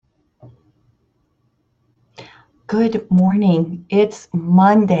Good morning. It's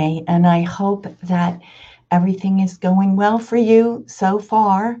Monday, and I hope that everything is going well for you so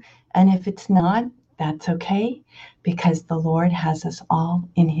far. And if it's not, that's okay, because the Lord has us all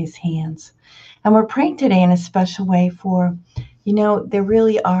in His hands. And we're praying today in a special way for, there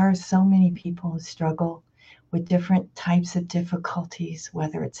really are so many people who struggle with different types of difficulties,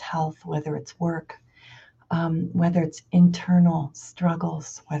 whether it's health, whether it's work, whether it's internal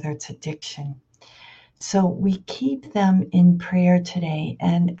struggles, whether it's addiction. So we keep them in prayer today.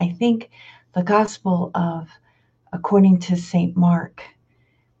 And I think the Gospel of, according to St. Mark,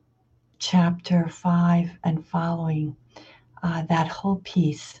 chapter 5 and following, that whole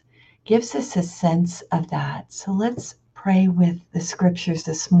piece gives us a sense of that. So let's pray with the scriptures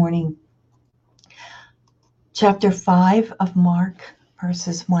this morning. Chapter 5 of Mark,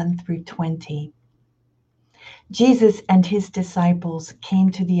 verses 1 through 20. Jesus and his disciples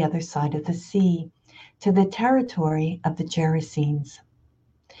came to the other side of the sea, to the territory of the Gerasenes.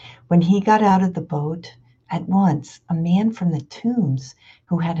 When he got out of the boat, at once a man from the tombs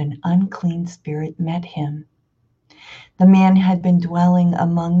who had an unclean spirit met him. The man had been dwelling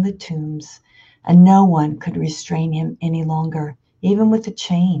among the tombs, and no one could restrain him any longer, even with a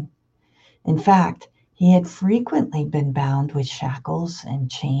chain. In fact, he had frequently been bound with shackles and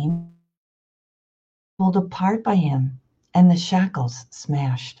chains, pulled apart by him, and the shackles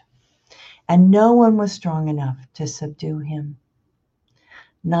smashed. And no one was strong enough to subdue him.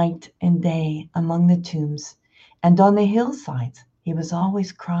 Night and day among the tombs and on the hillsides, he was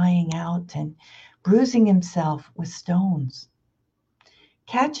always crying out and bruising himself with stones.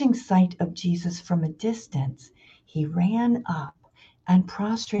 Catching sight of Jesus from a distance, he ran up and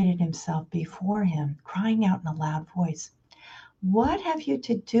prostrated himself before him, crying out in a loud voice, "What have you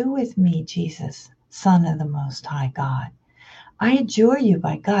to do with me, Jesus, Son of the Most High God? I adjure you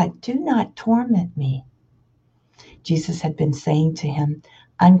by God, do not torment me." Jesus had been saying to him,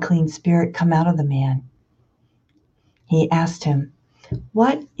 "Unclean spirit, come out of the man." He asked him,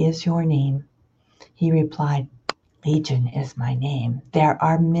 "What is your name?" He replied, "Legion is my name. There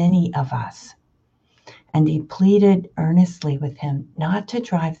are many of us." And he pleaded earnestly with him not to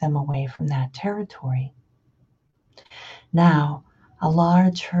drive them away from that territory. Now, a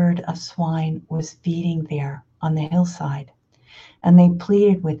large herd of swine was feeding there on the hillside, and they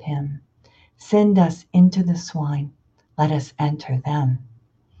pleaded with him, "Send us into the swine, let us enter them."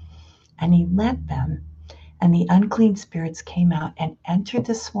 And he let them, and the unclean spirits came out and entered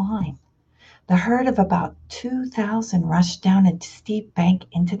the swine. The herd of about 2,000 rushed down a steep bank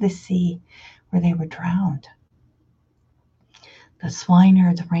into the sea, where they were drowned. The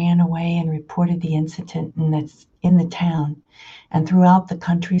swineherds ran away and reported the incident in the town and throughout the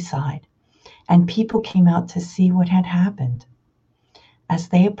countryside, and people came out to see what had happened. As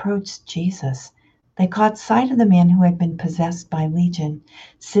they approached Jesus, they caught sight of the man who had been possessed by Legion,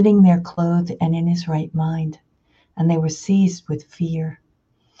 sitting there clothed and in his right mind, and they were seized with fear.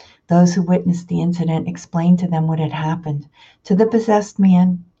 Those who witnessed the incident explained to them what had happened to the possessed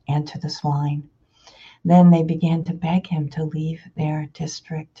man and to the swine. Then they began to beg him to leave their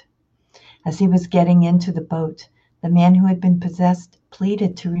district. As he was getting into the boat, the man who had been possessed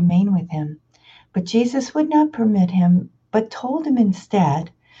pleaded to remain with him. But Jesus would not permit him, but told him instead,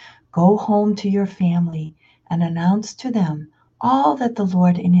 "Go home to your family and announce to them all that the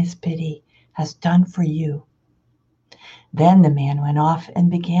Lord in his pity has done for you." Then the man went off and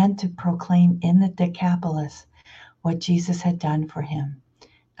began to proclaim in the Decapolis what Jesus had done for him,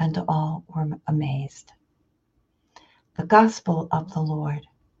 and all were amazed. The Gospel of the Lord.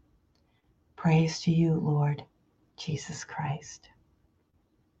 Praise to you, Lord Jesus Christ.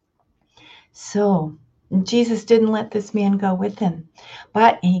 So, Jesus didn't let this man go with him,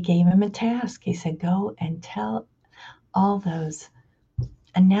 but he gave him a task. He said, "Go and tell all those,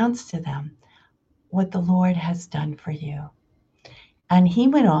 announce to them what the Lord has done for you." And he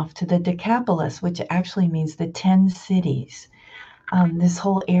went off to the Decapolis, which actually means the 10 cities, this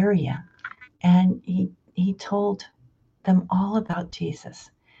whole area. And he told them all about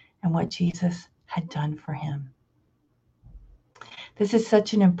Jesus and what Jesus had done for him. This is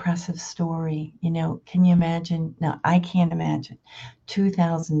such an impressive story. Can you imagine? No, I can't imagine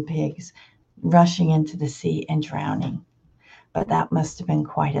 2,000 pigs rushing into the sea and drowning. But that must have been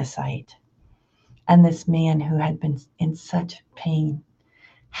quite a sight. And this man who had been in such pain,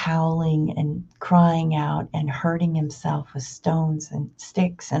 howling and crying out and hurting himself with stones and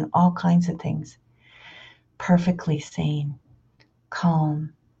sticks and all kinds of things, perfectly sane,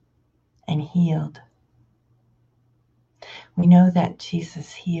 calm, and healed. We know that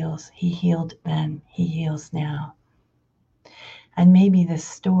Jesus heals. He healed then, he heals now. And maybe the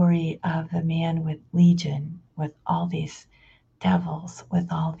story of the man with Legion with all these devils, with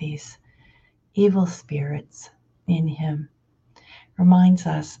all these evil spirits in him, reminds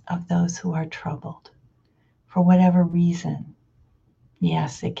us of those who are troubled for whatever reason.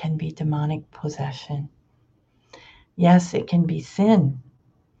 Yes, it can be demonic possession. Yes, it can be sin.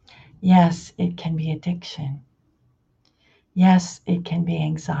 Yes, it can be addiction. Yes, it can be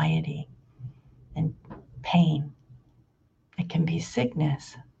anxiety and pain. It can be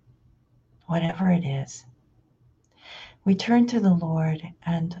sickness, whatever it is. We turn to the Lord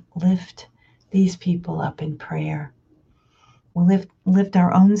and lift these people up in prayer. We lift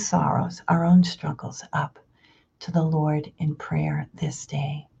our own sorrows, our own struggles up to the Lord in prayer this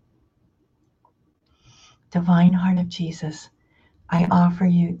day. Divine Heart of Jesus, I offer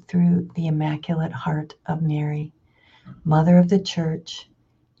you through the Immaculate Heart of Mary, Mother of the Church,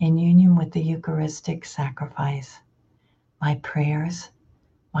 in union with the Eucharistic sacrifice, my prayers,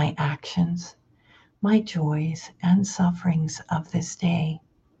 my actions, my joys and sufferings of this day,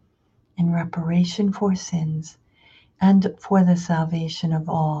 in reparation for sins and for the salvation of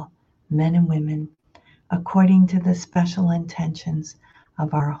all men and women, according to the special intentions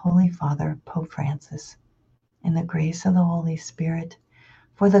of our Holy Father, Pope Francis, in the grace of the Holy Spirit,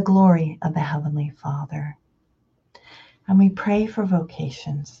 for the glory of the Heavenly Father. And we pray for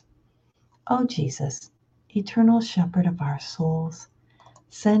vocations. O Jesus, eternal shepherd of our souls,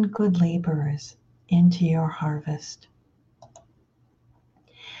 send good laborers into your harvest.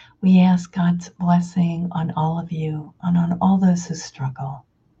 We ask God's blessing on all of you and on all those who struggle.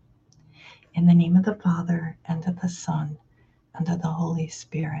 In the name of the Father, and of the Son, and of the Holy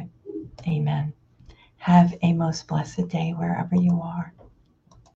Spirit. Amen. Have a most blessed day wherever you are.